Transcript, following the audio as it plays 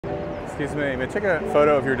Excuse me, may I take a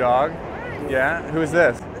photo of your dog? Yeah? Who is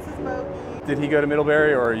this? This is Bogey. Did he go to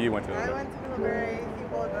Middlebury or you went to Middlebury? I went to Middlebury. He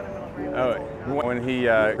will go to Middlebury. Oh, when he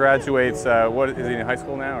graduates, what is he in high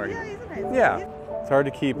school now? Or? Yeah, he's in high school. Yeah. It's hard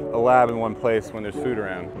to keep a lab in one place when there's food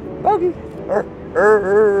around. Bogey.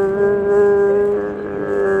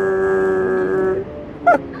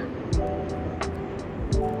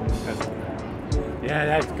 Yeah,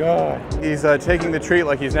 that's good. He's taking the treat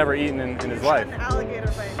like he's never eaten in his life. An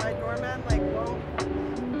alligator bite. My doorman won't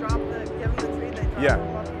give him the treat. They drop Yeah,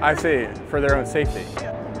 I see. For their own safety.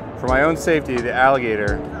 Yeah. For my own safety, the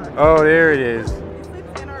alligator. Oh, there it is. He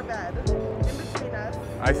sleeps in our bed, in between us.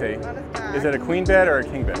 I see. On his back. Is it a queen bed or a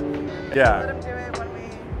king bed? Yeah. We let him do it when we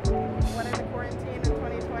went into quarantine in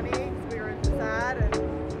 2020 because we were sad and it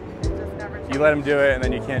just never changed. You let him do it and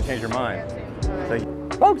then you can't change your mind. Can't change his mind. It's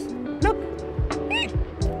like, folks, look.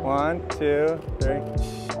 1, 2, 3.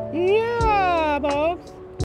 Yeah, folks.